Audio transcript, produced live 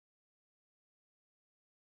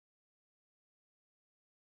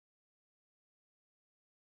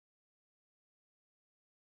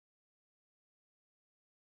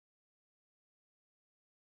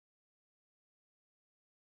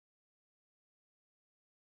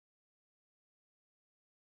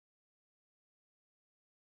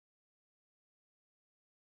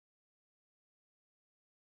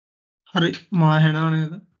හරි මා හෙනව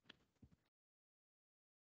නේද?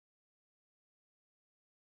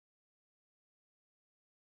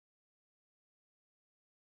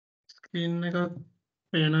 ස්ක්‍රීන් එකක්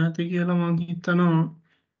පේන ඇති කියලා මං හිතනවා.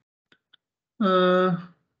 අ,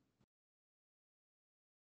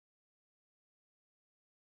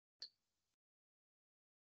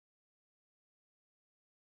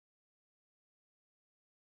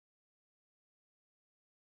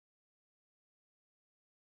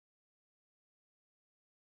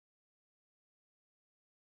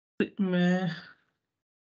 මේ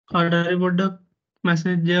කාටහරි පොඩ්ඩක්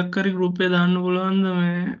මැසේජ්ජයක් හරි ගෲප් එකේ දාන්න පුළුවන්ද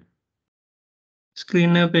මේ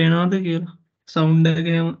ස්ක්‍රීන් එක පේනවද කියලා? සවුන්ඩ්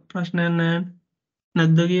එකේ එහෙම ප්‍රශ්නයක්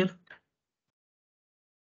නැද්ද කියලා?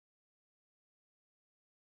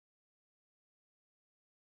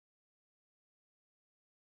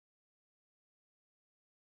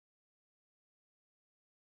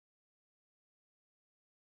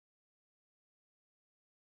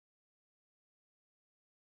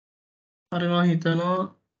 හරි මං හිතනවා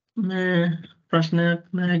මේ ප්‍රශ්නයක්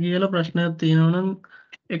නැහැ කියලා. ප්‍රශ්නයක් තියෙනවා නම්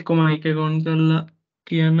එක්ක මයික් එක ඔන් කරලා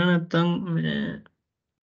කියන්න, නැත්නම් මේ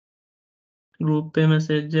ගෲප් එකේ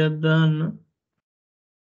මැසේජ් එකක් දාන්න.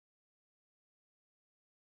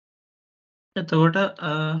 එතකොට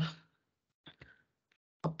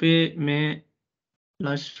අපේ මේ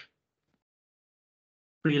ලෂ්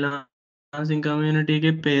ෆ්‍රීලාන්සින් කමියුනිටි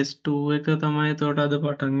එකේ පේස් 2 එක තමයි එතකොට අද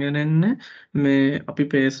පටන් ගන්නේ. මේ අපි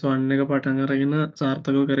පේස් 1 එක පටන් අරගෙන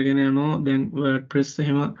සාර්ථකව කරගෙන යනවා. දැන් වර්ඩ්ප්‍රෙස්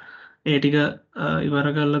එහෙම ඒ ටික ඉවර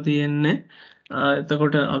කරලා තියෙන්නේ.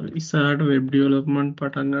 එතකොට අපි ඉස්සරහට වෙබ් ඩෙවලොප්මන්ට්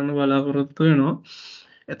පටන් ගන්න බලාපොරොත්තු වෙනවා.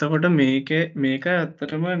 එතකොට මේක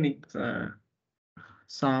ඇත්තටම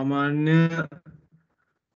සාමාන්‍ය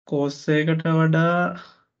කෝස් එකකට වඩා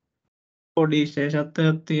පොඩි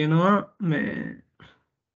විශේෂත්වයක් තියෙනවා.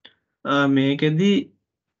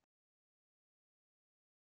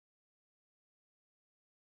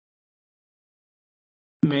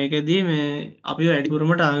 මේකෙදි මේ අපි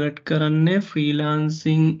වැඩිපුරම ටාගට් කරන්නේ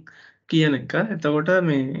ෆ්‍රීලාන්සිං කියන එක. එතකොට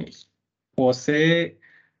මේ පොස්සේ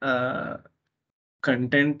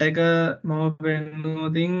කන්ටෙන්ට් එක මම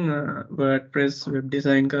පෙන්නුවතින් වර්ඩ්ප්‍රෙස් වෙබ්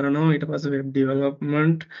ඩිසයින් කරනවා, ඊට පස්සේ වෙබ්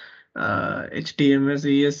ඩෙවලොප්මන්ට්, HTML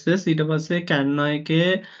CSS, ඊට පස්සේ කැන්වා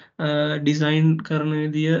එකේ ඩිසයින් කරන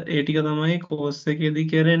විදිය ඒ ටික තමයි කෝස් එකේදී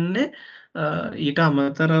කරන්නේ. ඊට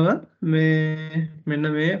අමතරව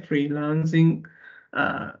මෙන්න මේ ෆ්‍රීලාන්සිං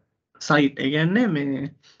සයිට්, ඒ කියන්නේ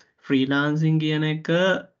මේ ෆ්‍රීලාන්සිං කියන එක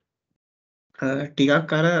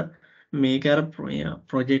ටිකක් අර මේක අර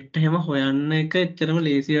ප්‍රොජෙක්ට් එහෙම හොයන්න එක එච්චරම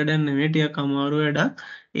ලේසි වැඩක් නෙමෙයි, ටිකක් අමාරු වැඩක්.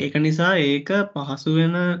 ඒක නිසා ඒක පහසු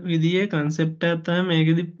වෙන විදිහේ කන්සෙප්ට් එකක් තමයි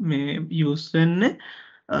මේකෙදි මේ යූස් වෙන්නේ.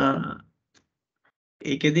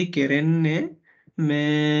 ඒකෙදි කරන්නේ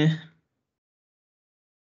මේ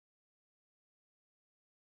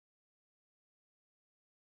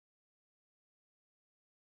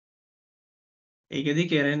ඒකෙදි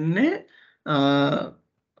කරන්නේ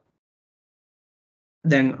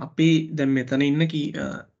දැන් අපි දැන් මෙතන ඉන්න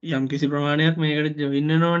යම් කිසි ප්‍රමාණයක් මේකට ජොයින්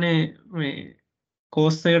වෙනවනේ මේ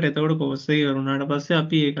කෝස් එකට. එතකොට කෝස් එක ඉවරුණාට පස්සේ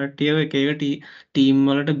අපි ඒ කට්ටියව එක එක ටීම්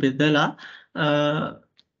වලට බෙදලා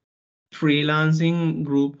ෆ්‍රීලාන්සිං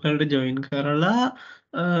ගෲප් වලට ජොයින් කරලා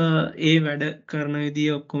ඒ වැඩ කරන විදිය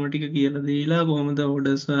ඔක්කොම ටික කියලා දීලා කොහොමද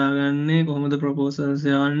ඕඩර්ස් හොයාගන්නේ, කොහොමද ප්‍රොපෝසල්ස්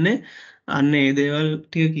යවන්නේ, අන්න ඒ දේවල්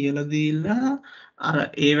ටික කියලා දීලා අර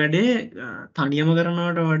ඒ වැඩේ තනියම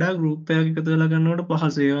කරනවට වඩා ගෲප් එකක් එකතු වෙලා කරනකොට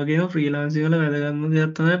පහසුයි. ඒ වගේම ෆ්‍රීලාන්සින් වල වැදගත්ම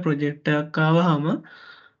දෙයක් තමයි ප්‍රොජෙක්ට් එකක් ආවහම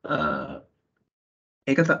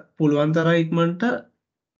ඒක පුළුවන් තරම් ඉක්මනට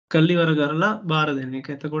කල්ලි ඉවර කරලා බාර දෙන එක.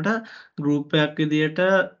 එතකොට ගෲප් එකක් විදියට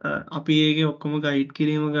අපි ඒකේ ඔක්කොම ගයිඩ්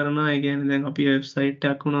කිරීම කරනවා. ඒ කියන්නේ දැන් අපි වෙබ්සයිට්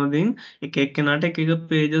එකක් වුණොතින් එක එක්කෙනාට එක එක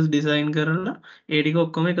පේජස් ඩිසයින් කරලා ඒ ටික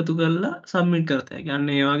ඔක්කොම එකතු කරලා සබ්මිට් කරත හැකියි. අන්න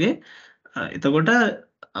ඒ වගේ එතකොට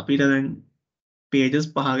අපිට දැන් පේජස්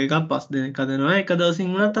 5ක එකක් 5 දෙනෙක් හදනවා එක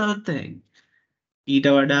දවසින් වුණත් තවත් හැකියි. ඊට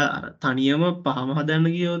වඩා තනියම පහම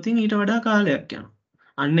හදන්න ගියොතින් ඊට වඩා කාලයක් යනවා.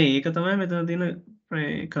 අන්න ඒක තමයි මෙතන තියෙන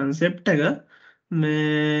කන්සෙප්ට් එක.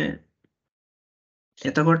 මේ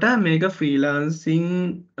එතකොට මේක ෆ්‍රීලාන්සිං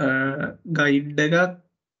ගයිඩ් එකක්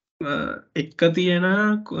එක්ක තියෙන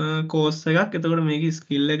කෝස් එකක්. එතකොට මේක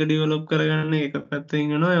ස්කිල් එක ඩෙවලොප් කරගන්න එක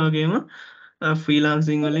පැත්තකින් වෙනවා. ඒ වගේම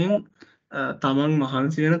ෆ්‍රීලාන්සිං වලින් තමන්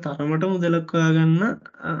මහන්සි වෙන තරමට මුදලක් හොයාගන්න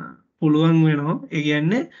පුළුවන් වෙනවා. ඒ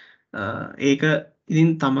කියන්නේ ඒක ඉතින්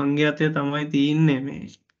තමන්ගේ අතේ තමයි තියෙන්නේ. මේ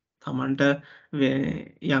තමන්ට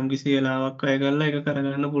යම්කිසි වෙලාවක් වැය කරලා ඒක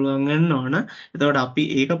කරගන්න පුළුවන් වෙන්න ඕන. එතකොට අපි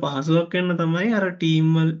ඒක පහසුවක් වෙන්න තමයි අර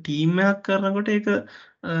ටීම් එකක් කරනකොට ඒක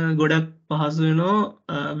ගොඩක් පහසු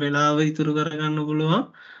වෙනවා, වෙලාව ඉතුරු කරගන්න පුළුවන්.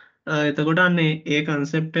 එතකොට අන්නේ ඒ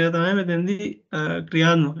කන්සෙප්ටය තමයි මෙතැන්දී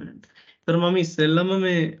ක්‍රියාත්මක වෙන්නේ. ඒතර මම ඉස්සෙල්ලම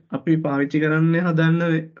මේ අපි පාවිච්චි කරන්න හදන්න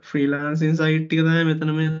ෆ්‍රීලාන්සින් සයිට් ටික තමයි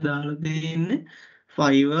මෙතන මේ දාලා තියෙන්නේ.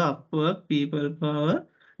 Fiverr, Upwork, People Power,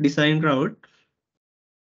 Design Crowd.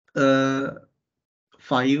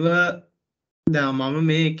 Fiverr දැන් මම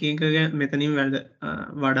මේ එක එක මෙතනින්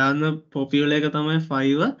වඩාත්ම පොපියුලර් එක තමයි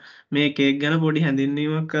Fiverr. මේ එක එක ගැන පොඩි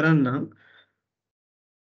හැඳින්වීමක් කරන්නම්.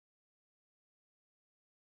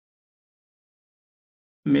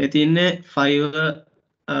 මේ තියන්නේ Fiverr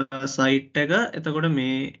සයිට් එක. එතකොට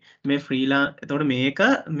මේ ෆ්‍රීලා එතකොට මේක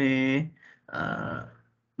මේ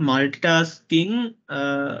මල්ටිටාස්කින්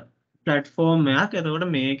ප්ලට්ෆෝර්ම් එකක්. එතකොට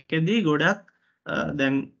මේකෙදී ගොඩක්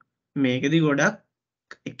දැන් මේකෙදී ගොඩක්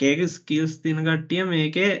එක එක ස්කිල්ස් තියෙන කට්ටිය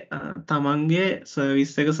මේකේ තමන්ගේ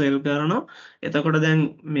සර්විස් එක සෙල් කරනවා. එතකොට දැන්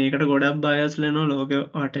මේකට ගොඩක් බයර්ස් ලෙනවා ලෝකෙ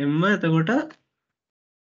වටෙන්ම. එතකොට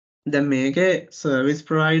දැන් මේකේ සර්විස්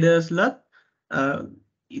ප්‍රොවයිඩර්ස්ලත්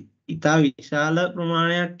ඉතා විශාල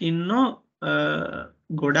ප්‍රමාණයක් ඉන්නෝ.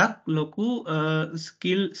 ගොඩක් ලොකු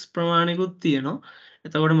ස්කිල්ස් ප්‍රමාණිකුත් තියෙනවා.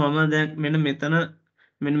 එතකොට මම දැන්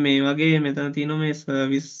මෙන්න මේ වගේ මෙතන තියෙන මේ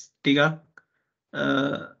සර්විස් ටිකක්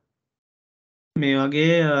මේ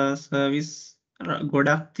වගේ සර්විස්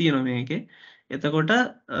ගොඩක් තියෙන මේකේ. එතකොට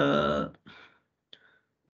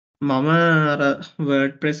මම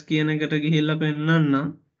වර්ඩ් ප්‍රෙස් කියන එකට ගිහිල්ල පෙන්න්නම්.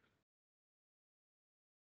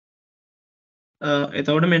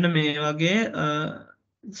 එතකොට මෙන්න මේ වගේ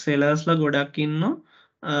සෙලර්ස්ල ගොඩක් ඉන්න.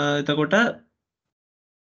 එතකොට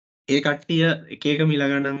ඒ කට්ටිය එක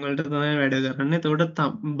මිලගඩන්වලට තමයි වැඩ කරන්න. තෝට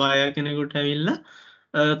බය කෙනෙකුට ඇවිල්ල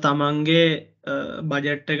තමන්ගේ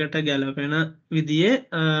බජට් එකට ගැලපෙන විදිේ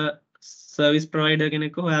සර්විස් ප්‍රයිඩ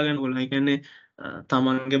කෙනෙක් හොයාගන්න ගොල එකන්නේ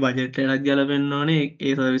තමන්ගේ බජෙට්ටක් ගැලපෙන්න්න ඕනේ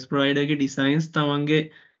ඒ සර්විස් ප්‍රයිඩගේ ඩිසයින්ස්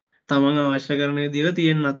තමන් අවශ්‍ය කරනය දිව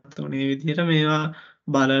තියෙන් අත්තනේ විදිහට මේවා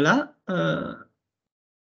බලලා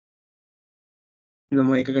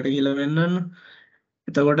ගම එකකට කියල වෙන්නන්න.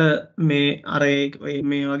 එතකොට මේ අර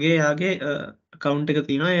මේ වගේ යාගේ කවුන්් එක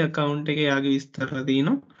තින කවුන්් එක යාගේ විස්තර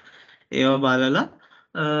තිනවා. ඒවා බලලා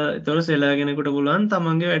එතොට සෙලාගෙනෙකුට පුළුවන්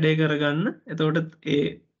තමන්ගේ වැඩේ කරගන්න. එතකොට ඒ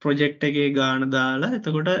ප්‍රොජෙක්් එකේ ගාන දාලා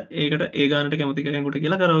එතකොට ඒකට ඒ ගානට කැමති කෙනෙකුට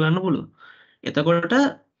කියලා කරගන්න පුළුව. එතකොට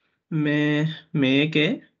මේකේ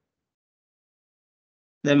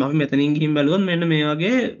දැ ම මෙතනින් ගිහිම් බැලුවන් මෙන්න මේ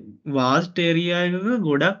වගේ වාස්ටේරියයක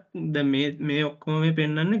ගොඩක් මේ ඔක්කෝම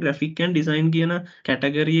පෙන්න්න ග්‍රෆික්කන් ඩිසයින් කියන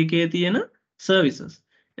කැටගරිය එකේ තියෙන සර්විසස්.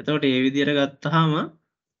 එතවට ඒ විදිර ගත්තහම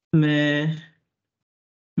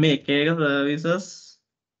මේ එක සර්විසස්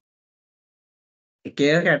එක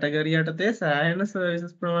කැටගරියටතේ සෑහෙන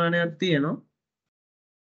සර්විසස් ප්‍රමාණයක් තියෙනවා.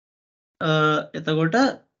 එතකොට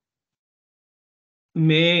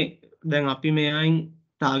මේ දැන් අපි මෙයයින්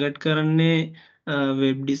ටාගට් කරන්නේ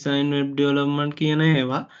වෙබ් ඩිසයින් වෙබ් ඩියවලොප්මන්ට් කියන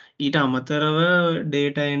ඒවා. ඊට අමතරව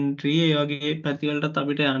ඩේට එන්ට්‍රී ඒ වගේ පැතිවලට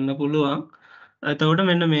අපිට යන්න පුළුවන්. එතකොට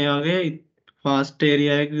මෙන්න මේ වගේ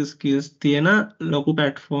ෆාස්ටේරියයක ස්කිල්ස් තියෙන ලොකු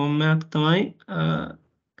පැට්ෆෝර්ම්යක් තමයි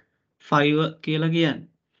ෆයිව කියලා කියන්න.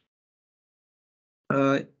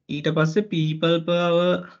 ඊට පස්සේ පීපල් පව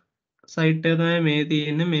සයිට් තමයි මේ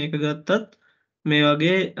තියෙන්නේ. මේක ගත්තත් මේ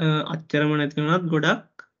වගේ අච්චරම නැතිවුණත්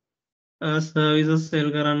ගොඩක් සර්විසස් සෙල්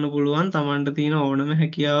කරන්න පුළුවන්. තමන්ට තියෙන ඕනම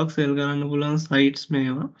හැකියාවක් සෙල් කරන්න පුළුවන් සයිට්ස්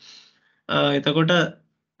මේවා. එතකොට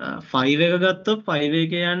ෆයිව එක ගත්තොත් ෆයිව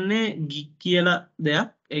එක යන්නේ ගික් කියලා දෙයක්.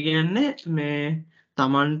 ඒ කියන්නේ මේ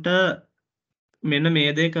තමන්ට මෙන්න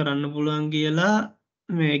මේ දේ කරන්න පුළුවන් කියලා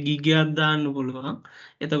මේ ගිගයක් දාන්න පුළුවන්.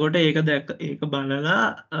 එතකොට ඒක දැක් ඒක බලලා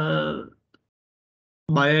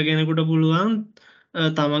බයගෙනෙකුට පුළුවන්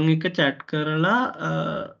තමන් එක චැට් කරලා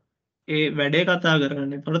ඒ වැඩේ කතා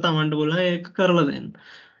කරන්න. තොට තමන්ට පුල ඒ කරලා දෙන්න.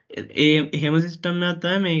 ඒ එහෙම සිිස්ටම්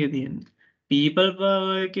ඇත්තයි මේක තියෙන්නේ. පීපල් පාව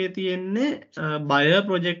එක තියෙන්නේ බය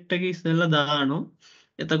ප්‍රොජෙක්්ක ඉස්සල්ල දානො.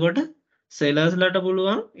 එතකොට සෙලර්ස්ලට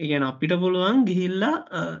පුළුවන් ඉගෙන අපිට පුළුවන් ගිහිල්ලා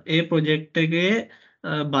ඒ ප්‍රොජෙක්්ටගේ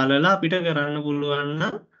බලලා අපිට කරන්න පුළුවන්න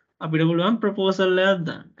අපිට පුළුවන් ප්‍රපෝසල්ලයක්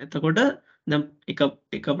දන්න. එතකොට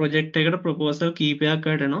එක ප්‍රොජෙක්් එකට ප්‍රපෝසල් කීපයක්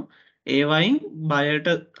කටනවා. ඒවයින් බයට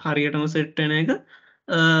හරියටම සෙට්ටන එක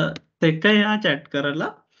තෙක්ක එයා චැට්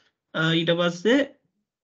කරලා ඊට පස්සේ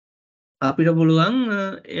අපිට පුළුවන්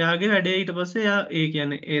එයාගේ වැඩේ ඊට පස්සේ යා ඒ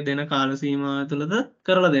කියන ඒ දෙන කාලසීම තුළද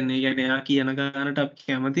කරලා දෙන්නේ. ගැන එයා කියන ගානට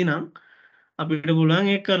කැමති නම් අපිට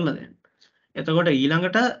පුළුවන් ඒ කරලා දෙන්න. එතකොට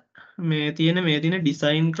ඊළඟට මේ තින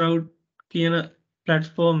ඩිසයින් ක්‍රව් කියන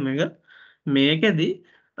පලට්ෆෝර්ම් එක මේකෙදී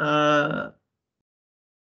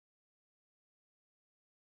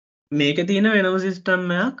මේක තියෙන වෙනම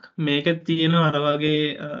සිිස්ටම්මයක් මේක තියෙන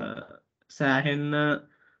අරවගේ සෑහෙන්න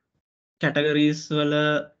කැටගරීස් වල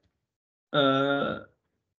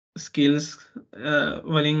ස්කිල්ස්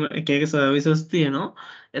වලින් එක එක සර්විසස් තියෙනවා.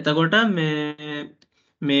 එතකොට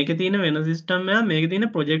මේක තියෙන වෙන සිස්ටම්ය මේක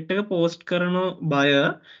තියෙන ප්‍රොජෙක්ට් එක පෝස්ට් කරන බය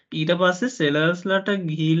ඊට පස්සේ සෙලර්ස්ලට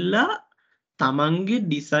ගිහිල්ලා තමන්ගේ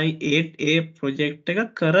ඩිසයි ඒ ප්‍රොජෙක්ට් එක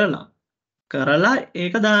කරලා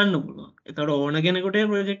ඒක දාන්න පුළුවන්. එතකොට ඕන කෙනෙකුට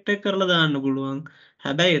ප්‍රොජෙක්ට් එක කරලා දාන්න පුළුවන්.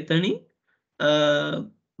 හැබැයි එතනින්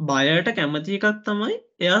බයට කැමති එකක් තමයි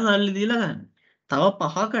එයා සල්ලි දීලා ගන්න. තව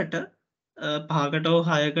පහකට පහකට හෝ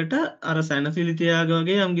හයකට අර සැනසිලිතියාග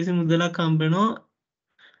වගේ යම්කිසි මුදලක් හම්බෙනවා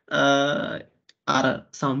අර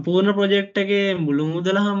සම්පූර්ණ ප්‍රොජෙක්් එකගේ මුළු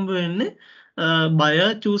මුදල හම්බ වෙන්න බය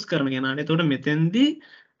චූස් කරන ගෙනට තොට මෙතැන්දී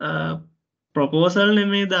ප්‍රපෝසල්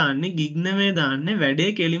නෙමේ දාන්නේ ගිග්නමේ දාන්න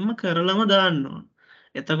වැඩේ කෙලින්ම කරලම දාන්න ඕන.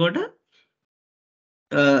 එතකොට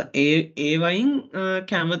ඒවයින්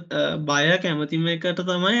බය කැමතිම එකට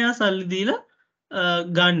තමයි සල්ලි දීලා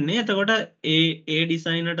ගන්න. එතකොට ඒ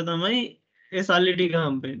ඩිසයිනට තමයි ඒ සල්ලිටික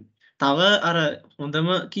හම්පෙන්. තව අර හොඳම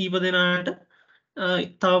කීප දෙනාට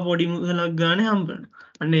තව පොඩි මුදලක් ගාන හම්බෙන.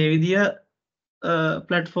 අන්න ඒ විදිහ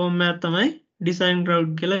පලට්ෆෝර්ම් තමයි ඩිසයින් රව්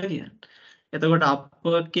කියලා කියන්න. එතකොට අප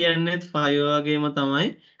කියන්නෙත් ෆයවාගේම තමයි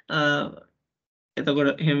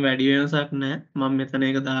එතකොට එහෙම වැඩි වෙනසක් නෑ මම මෙතන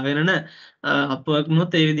එක දාගෙන නෑ අපක්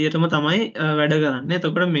නොත් ඒ විදිහටම තමයි වැඩ කරන්න.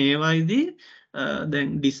 එතකොට මේවායිදී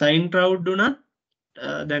දැන් ඩිසයින් ට්‍රව් වුණත්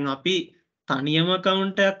දැන් අපි තනියම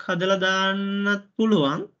කවුන්ටයක් හදල දාන්නත්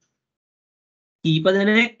පුළුවන්. කීප දෙන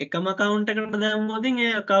එකම කවුන්ට එකට දැම්මෝදින්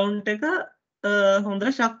ඒ කවුන්් එක හොඳර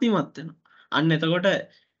ශක්තිමත්වෙන. අන්න එතකොට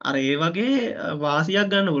අර ඒ වගේ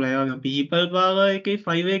වාසියක් ගන්න පුලයගේ පීපල් පාව එක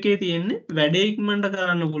ෆයිව එකේ තියෙන්නේ වැඩේක්මට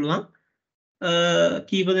කරන්න පුළුවන්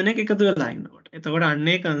කීප දෙන එකතු වෙලායින්නකොට. එතකොට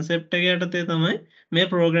අන්නේ කන්සෙප්ට යටතේ තමයි මේ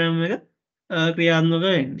ප්‍රෝග්‍රෑම් එක ක්‍රියාත්මක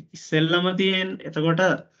වෙන්න. ඉස්සෙල්ලම තියෙන් එතකොට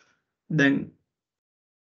දැන්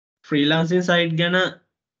ෆ්‍රීලාන්සින් සයිට් ගැන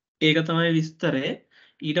ඒක තමයි විස්තරේ.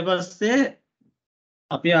 ඊට පස්සේ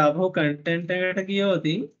අපි ආපහු කන්ටෙන්ට් එකට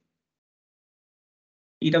ගියෝති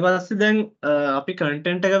ඊට පස්සේ දැන් අපි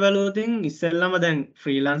කන්ටෙන්ට් එක බැලුවොතින් ඉස්සෙල්ලම දැන්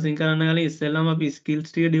ෆ්‍රීලාන්සින් කරන්න කලින් ඉස්සෙල්ලම අපි ස්කිල්ස්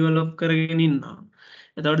ටික ඩෙවලොප් කරගෙන ඉන්නවා.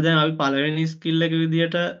 එතකොට දැන් අපි පළවෙනි ස්කිල් එක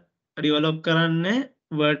විදියට ඩෙවලොප් කරන්නේ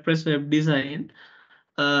WordPress web design.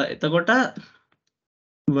 එතකොට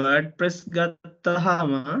WordPress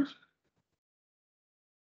ගත්තාම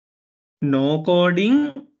no coding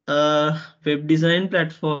web design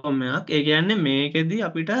platform එකක්. ඒ කියන්නේ මේකෙදි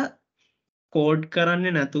අපිට කෝඩ් කරන්න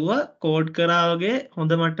නැතුව කෝඩ් කරාවගේ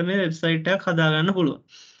හොඳ මට්ටමේ වෙබ්සයිට්යක් හදාගන්න පුළුව.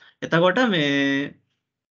 එතකොට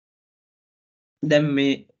දැම්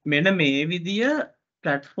මෙන මේ විදිය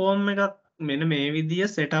පලට්ෆෝර්ම් එකක් මෙන මේ විදිිය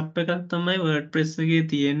සෙටප් එකක් තමයි වර්ඩ් ප්‍රෙස්සගේ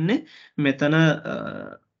තියෙන්නේ. මෙතන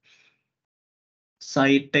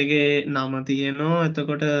සයිට්ගේ නම තියෙනවා.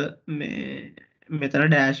 එතකොට මෙතන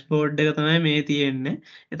ඩෑශ්බෝඩ් එක තමයි මේ තියෙන්නේ.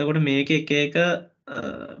 එතකොට මේක එක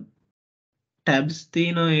ටැබ්ස්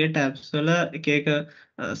තියනෝ ඒ ටැබ්ස් වල එක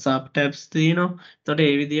සබ් ටැබ්ස් තියනෝ. තොට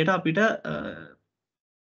ඒ විදියට අපිට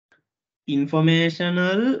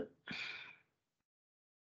ඉන්ෆෝමේෂනල්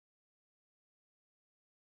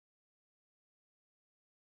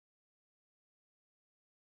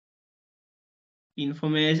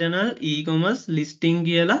ඉන්ෆෝමේෂනල් ඊකොමස් ලිස්ටිං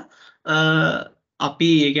කියලා අපි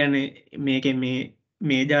ඒගැන මේක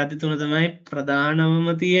මේ ජාති තුන තමයි ප්‍රධානවම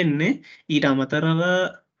තියෙන්නේ. ඊට අමතරව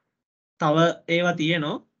තව ඒවා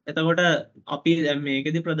තියනවා. එතකොට අපි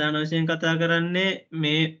මේකෙදි ප්‍රධාන වශයෙන් කතා කරන්නේ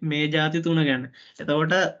මේ ජාති තුන ගැන.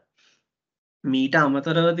 එතකොට මීට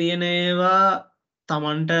අමතරව තියෙනේවා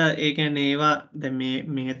තමන්ට ඒකැන ඒවා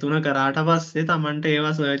මේ තුන කරාට පස්සේ තමන්ට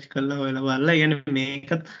ඒවා සර්ච් කරලා හොල බල්ල ගැන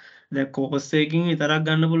මේකත් කෝස්සයකින් විතරක්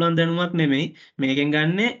ගන්න පුළුවන් දැනුමක් නෙමෙයි මේකෙන්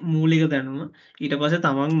ගන්න මූලික දැනුම. ඊට පස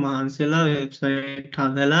තමන් මහන්සලා වෙබ්සයිට්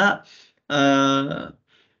හදලා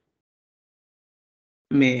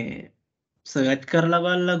මේ සර්ච් කරලා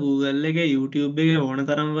බලලා Google එක YouTube එක ඕන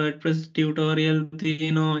තරම් WordPress ටියුටෝරියල්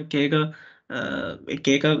තියෙනවා. එක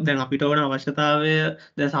එක දැන් අපිට ඕන අවශ්‍යතාවය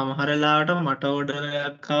දැන් සමහරලාට මට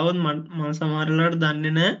ඕඩරයක් කවොත් මම සමහරලාට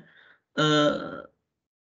දන්නේ නැහැ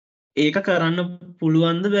ඒක කරන්න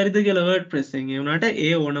පුළුවන්ද බැරිද කියලා WordPress එකෙන්. ඒ වුණාට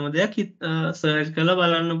ඒ ඕනම දෙයක් සර්ච් කරලා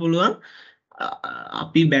බලන්න පුළුවන්.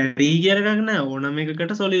 අපි බැරි කියලා එකක් නෑ. ඕනම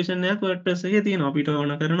එකකට සොලියුෂන් එකක් WordPress එකේ තියෙනවා. අපිට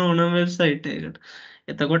ඕන කරන ඕනම වෙබ්සයිට් එකකට.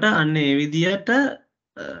 එතකොට අන්න ඒ විදිහට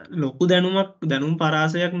ලොකු දැනුම්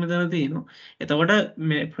පරාසයක් මෙතන තියෙනවා. එතකොට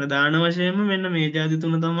මේ ප්‍රධාන වශයෙන්ම මෙන්න මේ ජාති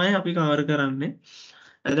තුන තමයි අපි කවර් කරන්නේ.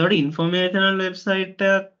 එතකොට ඉන්ෆෝමේෂනල් වෙබ්සයිට්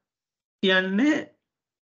එකක් කියන්නේ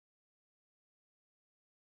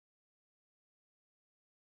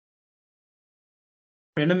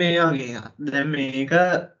මෙන්න මේ වගේ එකක්. දැන් මේක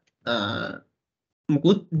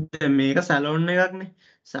මුකුත් මේක සැලෝන් එකක්නේ.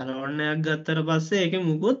 සැලෝන් එකක් ගත්තට පස්සේ ඒකේ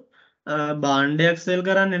මුකුත් බාණ්ඩයක් සෙල්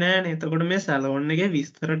කරන්නේ නෑනේ. එතකොට මේ සැලොන් එකේ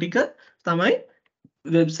විස්තර ටික තමයි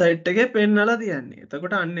වෙබ්සයිට් එකේ පෙන්නලා තියන්නේ.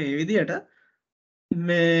 එතකොට අන්න ඒ විදිහට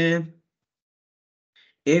මේ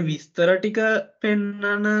ඒ විස්තර ටික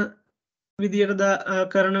පෙන්නන විදියට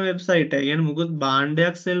කරන වෙබ්සයිට් එක. කියන්නේ මුකුත්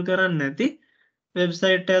බාණ්ඩයක් සෙල් කරන්නේ නැති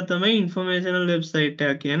වෙබ්සයිට් එක තමයි ඉන්ෆෝමේෂනල් වෙබ්සයිට්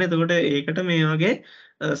එක කියන්නේ. එතකොට ඒකට මේ වගේ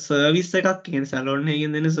සර්විස් එකක් කියන්නේ සැලොන්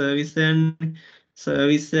එකකින් දෙන සර්විස්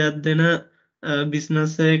එකක් දෙන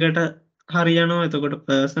බිස්නස් එකකට හරියනවා. එතකොට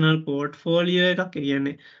පර්සනල් පෝර්ට්ෆෝලියෝ එකක්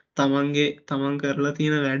කියන්නේ තමන් කරලා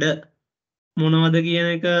තියෙන වැඩ මොනවද කියන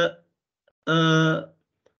එක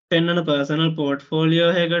පෙන්න්නන පර්සනල්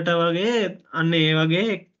පෝර්ට්ෆෝලියෝ හැකට වගේ අන්න ඒ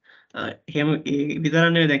වගේ හෙම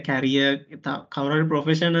විතරන්න ද කැරිය කවර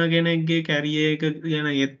ප්‍රොෆෙෂන කෙනෙක්ගේ කැරිය එක කියන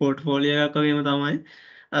ඒත් පෝර්ට්ෆෝලිය එකක් වගේම තමයි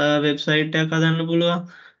වෙබ්සයිට් කදන්න පුළුවන්.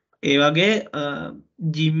 ඒ වගේ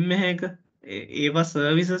ජිම්ම හැක ඒවා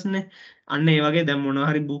සර්විසස්නේ අන්න ඒවගේ දැම්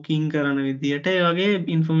මොනහරි බුකින් කරන විදිට ඒවගේ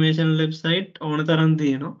ඉන්ෆර්මේෂන් ලෙබ්සයිට් ඕන තරන්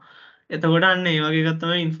තියනවා. එතකොට අන්න ඒවගේ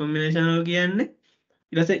ගත්තම ඉන්ෆර්මේෂනල් කියන්නේ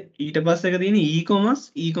ඉරස ඊට පස්ස එක තියෙන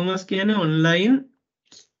ඊකොමස් කියන ඔන්ලයින්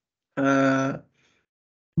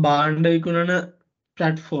බාණ්ඩ විකුණන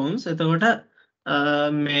පලට්ෆෝම්ස්. එතකොට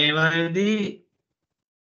මේවාදී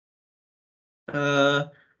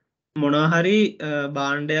මොනහරි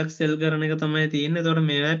බාණ්ඩයක් සෙල් කරන එක තමයි තියන්න. තොට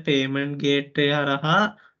මේවා පේමන්් ගේට්ටය හරහා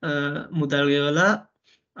මුදල් ගෙවලා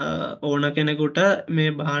ඕන කෙනෙකුට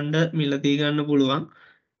මේ බාණ්ඩ මිලදී ගන්න පුළුවන්.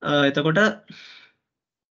 එතකොට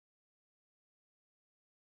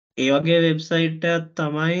ඒවගේ වෙබ්සයිට්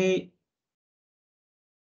තමයි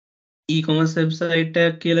ඊකොමස් වෙබ්සයිට්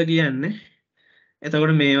කියලා කියන්නේ.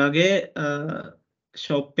 එතකොට මේ වගේ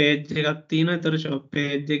ශොප්පේජ් එකක් තියෙන. එතර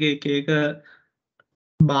ශොප්පේජ් එක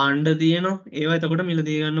බාණ්ඩ තියනවා. ඒවා එතකොට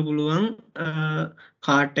මිලදීගන්න පුළුවන්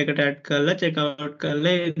කාට් එකට ඇඩ් කරලා චෙකවට්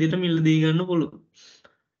කරලා එදිට මිලදීගන්න පුළුවන්.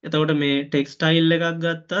 එතකොට මේ ටෙක්ස්ටයිල් එකක්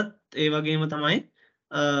ගත්තත් ඒ වගේම තමයි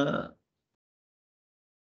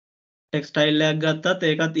ටෙක්ස්ටයිල්ලයක් ගත්තත්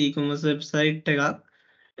ඒකත් ඊකොමස් වෙබ්සයිට් එකක්.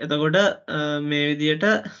 එතකොට මේ විදියට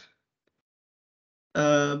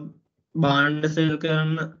බාණ්ඩ සෙල්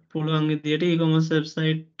කරන්න පුළුවන් විදියට ඊකොමස්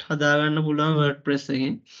වෙබ්සයිට් හදාගන්න පුළුවන් වර්ඩ්ප්‍රෙස්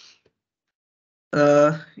එකෙන්.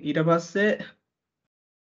 ඊට පස්සේ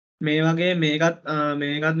මේ වගේ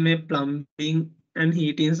මේකත් මේ ප්ලම්බිං ඇන්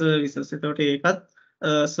හීටින් සර්විසස්. එතකොට ඒකත්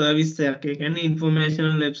සර්විස්සයක්. ඒ කියන්නේ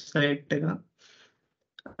ඉන්ෆෝමේෂනල් වෙබ්සයිට් එක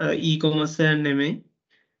ඊකොමස් එකක් නෙමෙයි.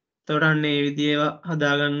 එතකොට අන්න ඒ විදිහේවා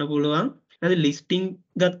හදාගන්න පුළුවන්. ඊට ලිස්ටිං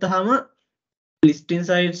ගත්තාම ලිස්ටින්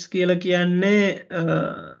සයිට්ස් කියලා කියන්නේ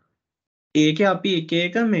ඒක අපි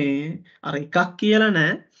එක මේ අර එකක් කියලා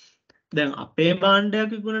නෑ. දැන් අපේ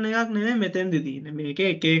බාණ්ඩයක් විකුණන එකක් නෙමෙයි මෙතෙන්දි තියෙන්නේ. මේක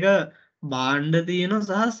එක බාණ්ඩ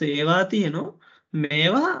තියෙනවා සහ සේවා තියෙනවා.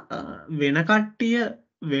 මේවා වෙන කට්ටිය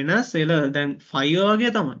වෙන සෙලර් දැන් ෆයිවර්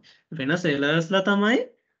වගේ තමයි. වෙන සෙලර්ස්ලා තමයි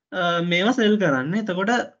මේවා සෙල් කරන්න.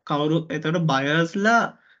 එතකොට කවුරු එතකොට බයර්ස්ලා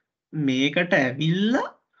මේකට ඇවිල්ලා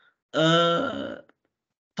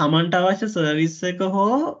තමන්ට අවශ්‍ය සර්විස් එක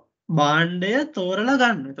හෝ බාණ්ඩය තෝරලා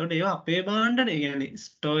ගන්න. එතකොට ඒවා අපේ බාණ්ඩනේ. කියන්නේ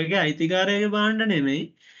ස්ටෝර් එකේ අයිතිකාරයාගේ බාණ්ඩ නෙමෙයි.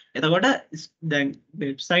 එතකොට දැන්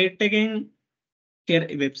වෙබ්සයිට් එකෙන්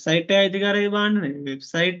වෙබ්සයිට් අයිතිකාරයාගේ බාණ්ඩ නෙමෙයි.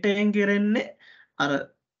 වෙබ්සයිට් එකෙන් කරන්නේ අර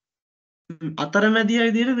අතරමැදිය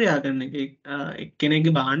විදිහට ක්‍රියා කරන එක.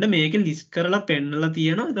 එක්කෙනෙක්ගේ බාණ්ඩ මේක ලිස්ට් කරලා පෙන්නලා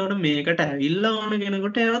තියෙනවා. එතකොට මේකට ඇවිල්ලා ඕන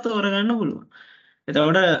කෙනෙකුට ඒවා තෝරගන්න පුළුවන්.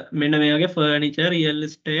 එතකොට මෙන්න මේ වගේ ෆර්නිචර්, රියල්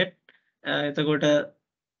එස්ටේට්, එතකොට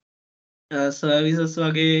සර්විසස්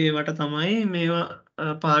වගේ වට තමයි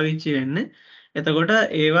මේවා පාවිච්චි වෙන්න. එතකොට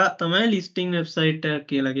ඒවා තමයි ලිස්ටිං වෙබ්සයිට්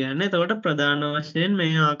කියලා කියන්න. එතකොට ප්‍රධාන වශයෙන්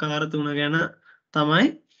මේ ආකාර තුන ගැන තමයි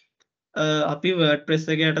අපි වර්ඩ්ප්‍රෙස්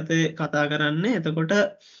එක යටතේ කතා කරන්නේ. එතකොට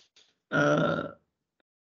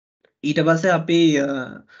ඊට පස්සේ අපි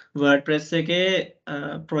වර්ඩ්ප්‍රෙස් එකේ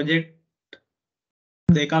ප්‍රොජෙක්ට්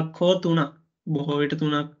දෙකක් හෝ තුනක් බොහෝ විට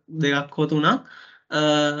දෙකක් හෝ තුනක්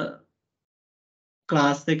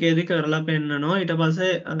ක්ලාස් එකේදී කරලා පෙන්නනවා. ඊට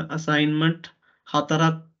පස්සේ අසයින්මන්ට් 4ක්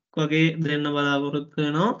වගේ දෙන්න බලාපොරොත්තු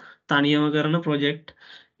වෙනවා තනියම කරන ප්‍රොජෙක්ට්.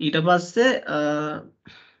 ඊට පස්සේ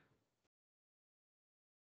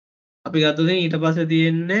අපි ගත්තොත් ඊට පස්සේ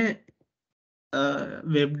තියෙන්නේ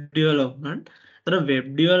වෙබ් ඩෙවලොප්මන්ට්. ඒතර වෙබ්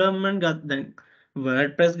ඩෙවලොප්මන්ට් දැන්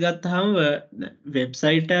වර්ඩ්ප්‍රෙස් ගත්තාම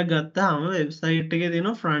වෙබ්සයිට් එකක් ගත්තාම වෙබ්සයිට් එකේ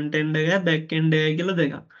තියෙනවා ෆ්‍රන්ට් එන්ඩ් එක බෑක් එන්ඩ් එක කියලා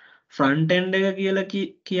දෙකක්. ෆ්‍රන්ට් එන්ඩ් එක කියලා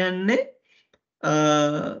කියන්නේ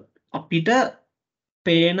අපිට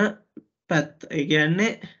පේන පැත්ත. ඒ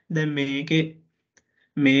කියන්නේ දැන්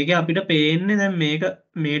මේක අපිට පේන්නේ දැන්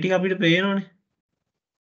මේ ටික අපිට පේනවනේ.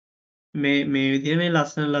 මේ විදිහ මේ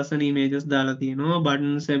ලස්සන ඉමේජස් දාලා තියෙනවා.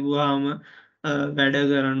 බටන්ස් ලැබුවාම වැඩ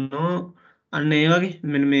කරනවා. අන්න ඒ වගේ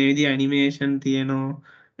මෙන්න මේ විදිහ ඇනිමේෂන් තියෙනවා.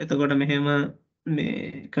 එතකොට මෙහෙම මේ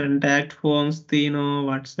කන්ටැක්ට් ෆෝම්ස් තියෙනවා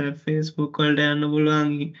WhatsApp Facebook වලට යන්න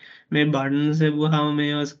පුළුවන් මේ බටන්ස් එපුවාම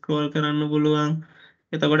මේවා ස්ක්‍රෝල් කරන්න පුළුවන්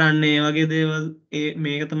එතකොට අන්න ඒ වගේ දේවල්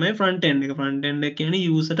මේක තමයි ෆ්‍රන්ට් එන්ඩ් එක ෆ්‍රන්ට් එන්ඩ් එක කියන්නේ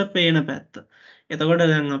යූසර්ට පේන පැත්ත එතකොට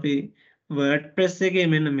දැන් අපි WordPress එකේ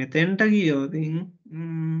මෙන්න මෙතෙන්ට ගියොත්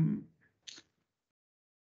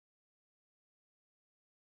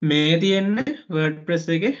මේ තියෙන්නේ WordPress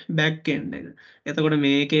එකේ බැක් එන්ඩ් එක. එතකොට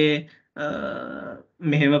මේකේ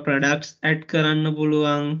මෙහෙම ප්‍රොඩක්ට්ස් ඇඩ් කරන්න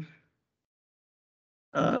පුළුවන්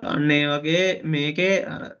අන්න ඒ වගේ මේකේ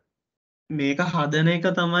මේක හදන එක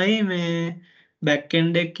තමයි මේ බැක්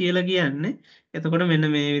එන්ඩ් එක කියලා කියන්නේ. එතකොට මෙන්න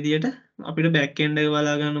මේ විදිහට අපිට බැක් එන්ඩ් එක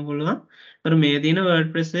බලා ගන්න පුළුවන්. ඒතර මේ තියෙන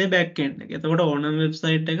WordPress එකේ බැක් එන්ඩ් එක. එතකොට ඕනම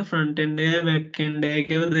වෙබ්සයිට් එක ෆ්‍රන්ට් එන්ඩ් එක බැක් එන්ඩ් එක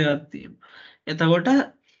කියලා දෙකක් තියෙනවා. එතකොට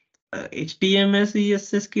HTML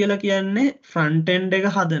CSS කියලා කියන්නේ ෆ්‍රන්ට් එන්ඩ් එක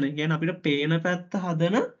හදන. කියන්නේ අපිට පේන පැත්ත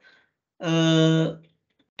හදන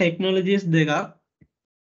ටෙක්නොලොජිස් දෙකක්.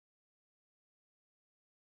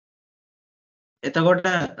 එතකොට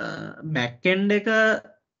බැක් එන්ඩ් එක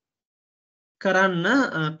කරන්න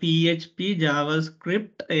PHP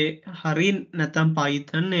JavaScript හරි නැත්නම්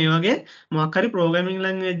Python ඒ වගේ මොකක් හරි programming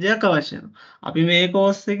language එකක් අවශ්‍ය වෙනවා. අපි මේ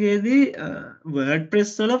course එකේදී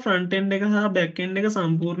WordPress වල front end එක සහ back end එක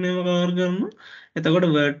සම්පූර්ණයෙන්ම cover කරනවා. එතකොට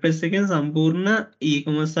WordPress එකෙන් සම්පූර්ණ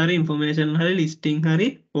e-commerce හරි information හරි listing හරි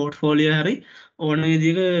portfolio හරි ඕන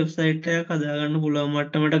විදිහක website එකක් හදාගන්න පුළුවන්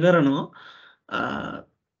මට්ටමට කරනවා.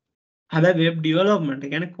 හැබැයි වෙබ් ඩිවලොප්මන්ට්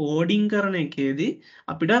කියන්නේ කෝඩින් කරන එකේදී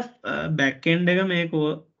අපිට බැක් එන්ඩ් එක මේ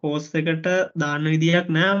කෝස් එකට දාන්න විදියක්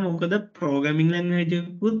නෑ මොකද ප්‍රෝග්‍රෑමින් ලැන්ග්වේජ්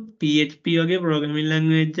එකකුත් PHP වගේ ප්‍රෝග්‍රෑමින්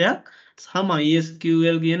ලැන්ග්වේජ් එකක් සහ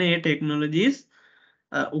MySQL කියන ඒ ටෙක්නොලොජිස්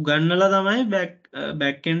උගන්නලා තමයි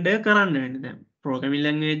බැක් එන්ඩ් එක කරන්න වෙන්නේ දැන් ප්‍රෝග්‍රෑමින්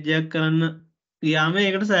ලැන්ග්වේජ් එකක් කරන්න ගියාම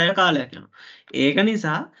ඒකට සෑහෙන කාලයක් යනවා ඒක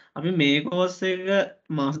නිසා අපි මේ කෝස් එක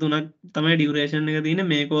මාස 3ක් තමයි ඩියුරේෂන් එක තියෙන්නේ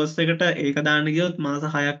මේ කෝස් එකට ඒක දාන්න ගියොත් මාස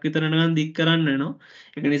 6ක් විතර යනකම් දික් කරන්න වෙනවා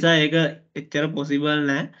ඒක නිසා ඒක එච්චර පොසිබල්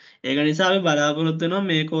නෑ ඒක නිසා අපි බලාපොරොත්තු වෙනවා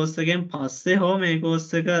මේ කෝස් එකෙන් පස්සේ හෝ මේ කෝස්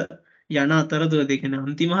එක යන අතරතුරදී කියන්නේ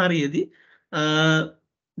අන්තිම හරියේදී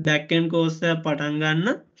බැක් එන්ඩ් කෝස් එක පටන් ගන්න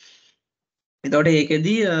එතකොට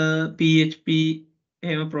ඒකෙදී PHP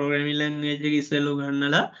එහෙම ප්‍රෝග්‍රෑමින් ලැන්ග්වේජ් එක ඉස්සෙල්ලා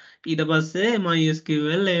උගන්නලා ඊට පස්සේ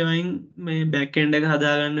MySQL ඒවයින් මේ බැක් එන්ඩ් එක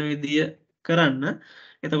හදාගන්න විදිය කරන්න.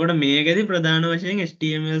 එතකොට මේකෙදි ප්‍රධාන වශයෙන්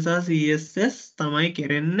HTML සහ CSS තමයි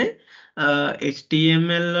කෙරෙන්නේ.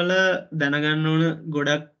 HTML වල දැනගන්න ඕන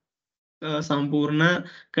ගොඩක් සම්පූර්ණ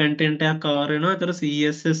කන්ටෙන්ට් එකක් කවර් වෙනවා. ඒතර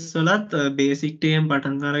CSS වලත් බේසික් ටේම්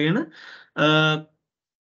පටන් අරගෙන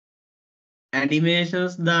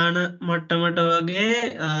ඇනිමේෂන්ස් දාන මට්ටමට වගේ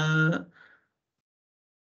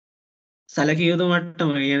සැලකිය යුතු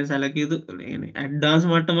මට්ටම කියන්නේ සැලකිය යුතු ඇඩ්වාන්ස්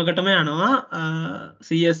මට්ටමකටම යනවා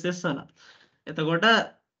CSS වල. එතකොට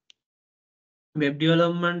වෙබ්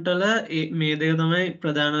ඩෙවලොප්මන්ට් වල මේ දෙක තමයි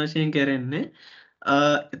ප්‍රධාන වශයෙන් කරන්නේ.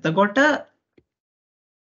 එතකොට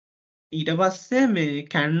ඊට පස්සේ මේ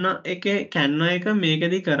කැන්ව එක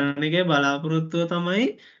මේකෙදි කරන එකේ බලාපොරොත්තුව තමයි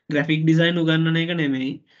ග්‍රැෆික් ඩිසයින් උගන්නන එක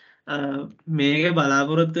නෙමෙයි. මේක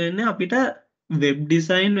බලාපොරොත්තු වෙන්නේ අපිට වෙබ්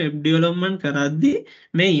ඩිසයින් වෙබ් ඩෙවලොප්මන්ට් කරද්දී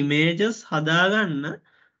මේ ඉමේජස් හදාගන්න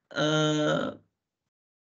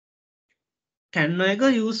කැන්ව එක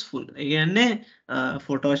යූස්ෆුල්. ඒ කියන්නේ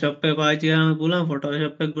ෆොටෝෂොප් එක පාවිච්චි කරන්න පුළුවන්.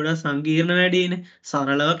 ෆොටෝෂොප් එක ගොඩක් සංකීර්ණ වැඩිනේ.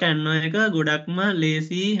 සරලව කැන්ව එක ගොඩක්ම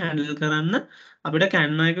ලේසි හැන්ඩල් කරන්න අපිට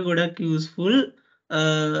කැන්ව එක ගොඩක් යූස්ෆුල්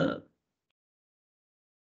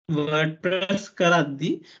WordPress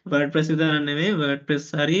කරද්දී WordPress විතරක් නෙමෙයි WordPress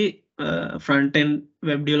හරි front end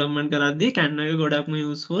web development කරද්දී Canva එක ගොඩක්ම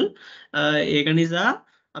useful. ඒක නිසා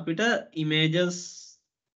අපිට images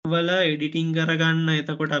වල editing කරගන්න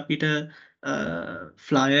එතකොට අපිට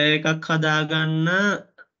flyer එකක් හදාගන්න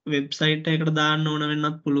වෙබ්සයිට් එකකට දාන්න ඕන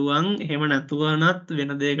වෙන්නත් පුළුවන්. එහෙම නැතුව වුණත්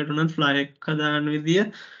වෙන දෙයකට උනත් flyer එකක් හදාගන්න විදිය.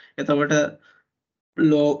 එතකොට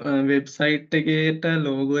වෙබ්සයිට් එකට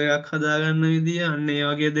ලෝගෝ එකක් හදාගන්න විදිය අන්න ඒ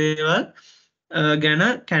වගේ දේවල් ගැන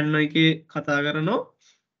කැන්ව එකේ කතා කරනවා.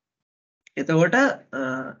 එතකොට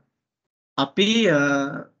අපි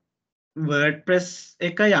WordPress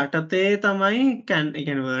එක යටතේ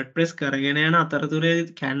තමයි WordPress කරගෙන යන අතරතුරේ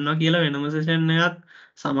කැන්වා කියලා වෙනම සෙෂන් එකක්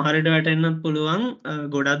සමහරට වැටෙන්නත් පුළුවන්.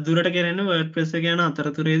 ගොඩක් දුරට කරන්නේ WordPress එක යන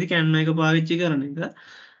අතරතුරේදී කැන්වා එක පාවිච්චි කරන එක.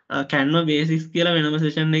 කැන්වා බේසික්ස් කියලා වෙනම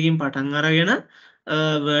සෙෂන් එකකින් පටන් අරගෙන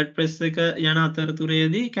WordPress එක යන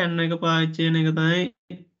අතරතුරේදී කැන්වා එක පාවිච්චි කරන එක තමයි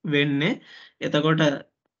වෙන්නේ. එතකොට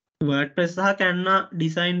WordPress සහ Canva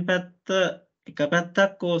ඩිසයින් පැත්ත එක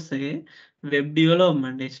පැත්තක් කෝස් එකේ වෙබ්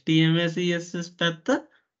ඩෙවලොප්මන්ට් HTML CSS පැත්ත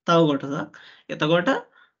තව කොටසක්. එතකොට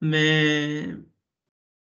මේ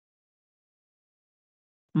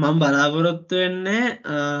මම බලාපොරොත්තු වෙන්නේ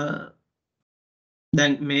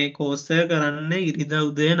දැන් මේ කෝස්සය කරන්න ඉරිද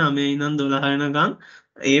උදේ 9 ඉඳන් 12 වෙනකම්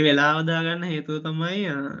ඒ වෙලාව දාගන්න හේතුව තමයි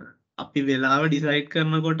අපි වෙලාව ඩිසයිඩ්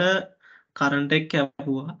කරනකොට කරන්ට් එක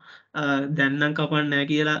කැපුවා දැන්නම් කපන්න නෑ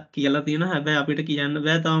කියලා තියෙන හැබැයි අපිට කියන්න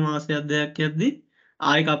බෑ තව මාසයක් දෙකක් යද්දි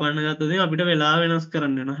ආයි කපන්න ගත්තොත් අපිට වෙලාව වෙනස්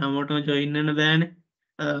කරන්න වෙනවා හැමෝටම ජොයින් වෙන්න බෑනේ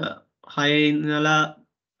 6 ඉඳලා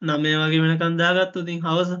 9 වගේ වෙනකන් දාගත්තොත්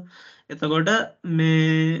හවස එතකොට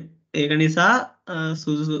මේ ඒක නිසා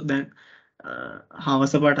සුදුසු දැන්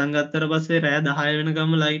හවස පටන් ගත්තර පස්සේ රෑ 10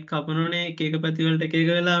 වෙනකම් ලයිට් කපනෝනේ එක පැතිවලට එක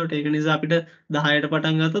වෙලාවට ඒක නිසා අපිට 10ට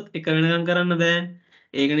පටන් ගත්තොත් එක වෙනකම් කරන්න බෑ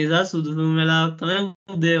ඒක නිසා සුදුසුම වෙලාවක් තමයි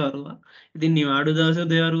උදේවරුවා ඉතින් නිවාඩු දවසේ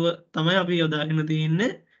උදේවරුව තමයි අපි යොදාගෙන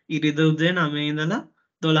තියෙන්නේ ඉරිද උදේ 9 ඉඳලා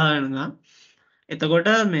 12 වෙනකම් එතකොට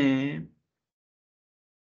මේ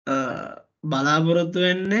බලාපොරොත්තු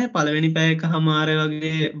වෙන්නේ පළවෙනි පැය එකහමාර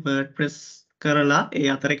වගේ වර්ඩ්ප්‍රෙස් කරලා ඒ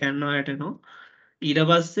අතර කැන්නවා යටනවා ඊට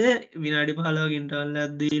පස්සේ විනාඩි 15ක ඉන්ටර්වල්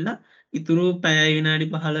එකක් දීලා ඉතුරු පැය විනාඩි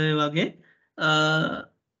 15 වගේ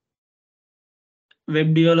වෙබ්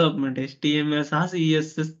ඩිවලොප්මන්ට් HTML සහ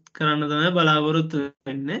CSS කරන්න තමයි බලාපොරොත්තු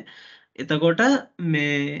වෙන්නේ. එතකොට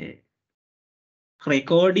මේ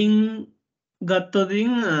රෙකෝඩිං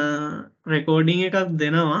ගත්තොතින් රෙකෝඩිං එකක්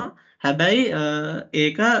දෙනවා හැබැයි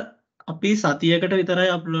ඒක අපි සතියකට විතරයි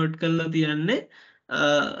අප්ලෝඩ් කරලා තියන්නේ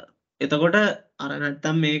එතකොට අර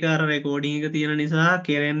නැත්තම් මේක අර රෙකෝඩිං එක තියෙන නිසා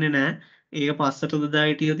කෙරෙන්නේ නෑ ඒක පස්සට දදා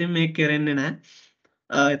හිටියොතින් මේ කෙරෙන්නේ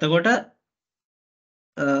නෑ එතකොට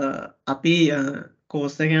අපි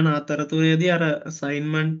කෝස්ස ගැන අතරතුරේදී අර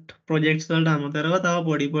සයින්මන්ට් ප්‍රොජෙක්ස් වලට අමතරව තව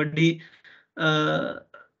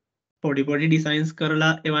පොඩිපොඩි ඩිසයින්ස්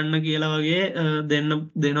කරලා එවන්න කියලා වගේ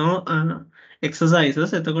දෙනෝ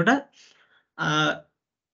එක්සසයිසස් එතකොට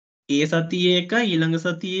ඒ සතියේ එක ඊළඟ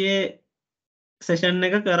සතියේ සෙෂන්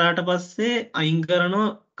එක කරාට පස්සේ අයින් කරනෝ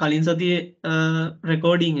කලින් සතිය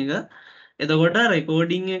රෙකෝඩිං එක එතකොට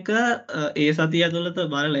රෙකෝඩිං එක ඒ සති ඇතුළත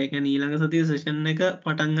බලලා එක ඊළඟ සතිය සෙෂන් එක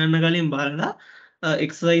පටන්ගන්න කලින් බලලා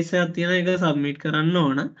එක්සයිසයක් තියෙන එක සබ්මිට් කරන්න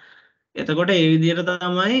ඕන එතකොට ඒ විදියට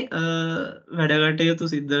තමයි වැඩගටයුතු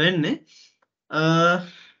සිද්ධ වෙන්නේ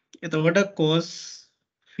එතකොට කෝස්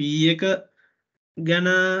ෆී එක ගැන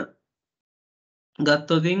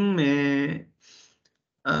ගත්තොතින් මේ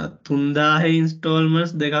 3000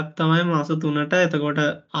 ඉන්ස්ටෝල්මන්ස් දෙකක් තමයි මාස 3ට එතකොට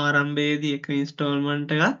ආරම්භයේදී එක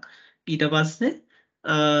ඉන්ස්ටෝල්මන්ට් එකක් ඊට පස්සේ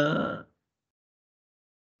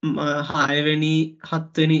 6වෙනි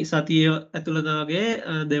 7වෙනි සතිය ඇතුළත වගේ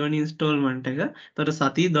දෙවනි ඉන්ස්ටෝල්මන්ට් එක. එතකොට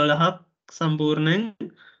සති 12ක් සම්පූර්ණයෙන්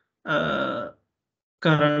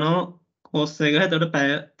කරනෝ කෝස් එක. එතකොට පැය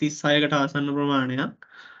 36කට ආසන්න ප්‍රමාණයක්.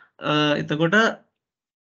 එතකොට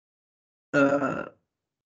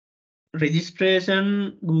රෙජිස්ට්‍රේෂන්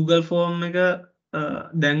Google ෆෝර්ම් එක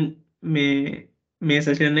දැන් මේ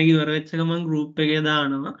සෙෂන් එක ඉවර වෙච්ච ගමන් ගෲප් එකේ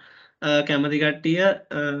දානවා කැමති කට්ටිය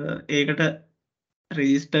ඒකට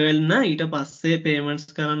රෙජිස්ටර් වෙන්න ඊට පස්සේ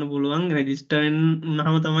පේමන්ට්ස් කරන්න පුළුවන් රෙජිස්ටර්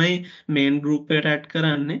වුණාම තමයි මේන් ගෲප් එකට ඇඩ්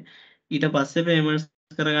කරන්නේ ඊට පස්සේ පේමන්ට්ස්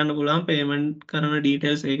කරගන්න පුළුවන් පේමන්ට් කරන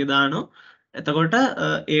ඩීටේල්ස් ඒකේ දානවා එතකොට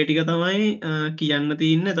ඒ ටික තමයි කියන්න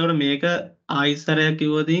තියෙන්නේ එතකොට මේක ආයිසරයක්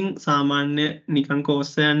කිව්වොතින් සාමාන්‍ය නිකන්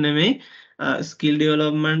කෝස් එකක් නෙමෙයි ස්කිල්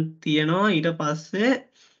ඩෙවලොප්මන්ට් තියෙනවා ඊට පස්සේ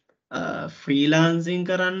ෆ්‍රීලාන්සින්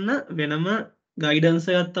කරන්න වෙනම ගයිඩන්ස්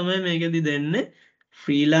එකක් තමයි මේකෙදි දෙන්නේ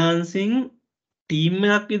ෆ්‍රීලාන්සින් ටීම්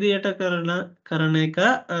එකක් විදියට කරන එක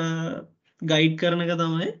ගයිඩ් කරන එක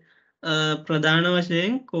තමයි ප්‍රධාන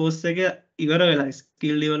වශයෙන් කෝස් එක ඉවර වෙලා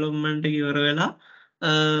ස්කිල් ඩෙවලොප්මන්ට් එක ඉවර වෙලා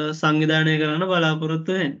සංවිධානය කරන්න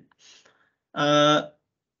බලාපොරොත්තු වෙන්නේ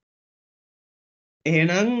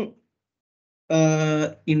එහෙනම්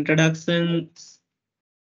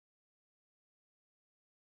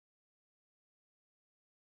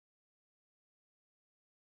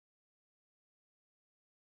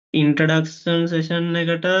ඉන්ට්‍රඩක්ෂන් සෙෂන්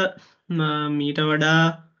එකට මීට වඩා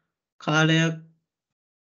කාලයක්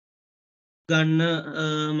ගන්න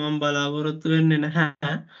මම බලාපොරොත්තු වෙන්නේ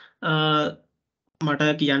නැහැ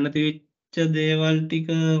මට කියන්න තිවිච්ච දේවල් ටික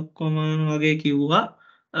ඔක්කොම වගේ කිව්වා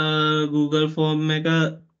Google ෆෝම් එක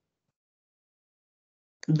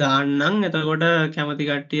දාන්නම් එතකොට කැමති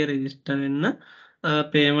කට්ටිය රෙජිස්ටර් වෙන්න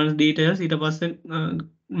පේමන්ට් ඩීටේල්ස් ඊට පස්සේ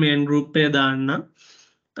මේන් ගෲප් එකේ දාන්න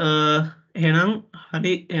එහෙනම්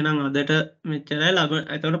හරි එහෙනම් අදට මෙච්චරයි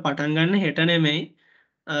එතකොට පටන් ගන්න හෙට නෙමෙයි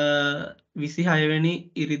 26 වෙනි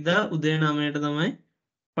ඉරිදා උදේ 9ට තමයි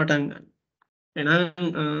පටන් ගන්න.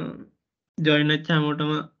 එහෙනම් ජොයින් වෙච්ච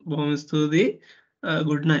හැමෝටම බොහොම ස්තුතියි.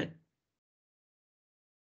 good night